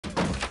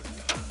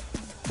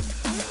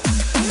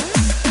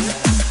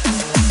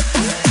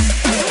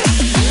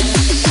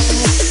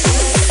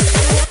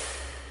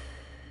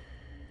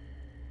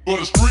For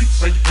the street,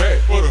 bring it back.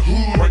 For the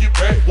hood, bring it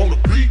back. On the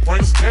beat,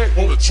 bring it stack.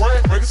 On the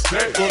track, bring it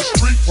stack. For the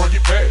street, bring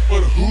it back. For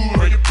the hood,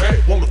 bring it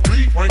back. On the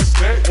beat, bring it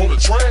stack. On the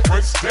track, bring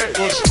it stack.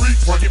 For the street,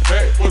 bring it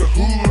back. For the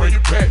hood, bring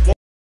it back.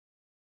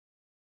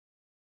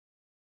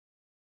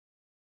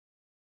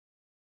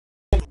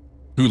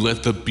 Who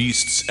let the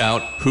beasts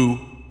out? Who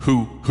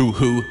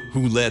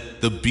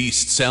let the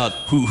beasts out?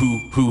 Who?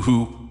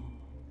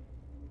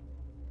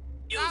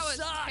 You That was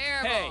suck!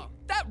 terrible. Hey,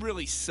 that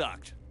really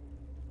sucked.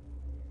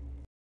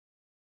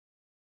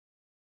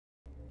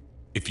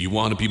 If you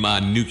want to be my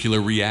nuclear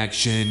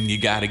reaction, you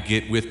gotta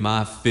get with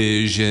my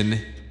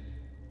fission.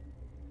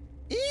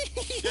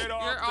 Get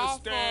off the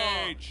awful.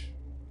 stage!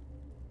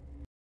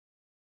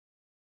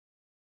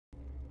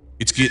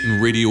 It's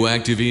getting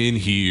radioactive in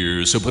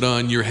here, so put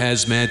on your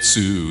hazmat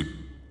suit.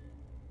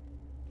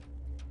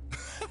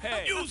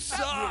 Hey, you suck!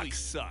 That really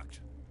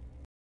sucked.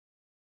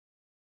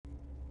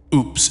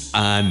 Oops,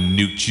 I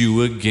nuked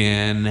you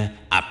again.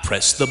 I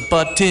pressed the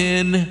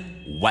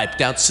button,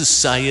 wiped out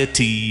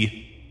society.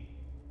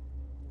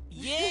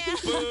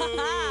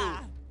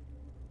 Yeah!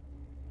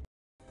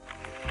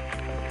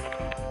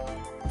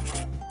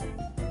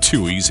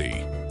 Too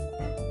easy.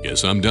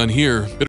 Guess I'm done here.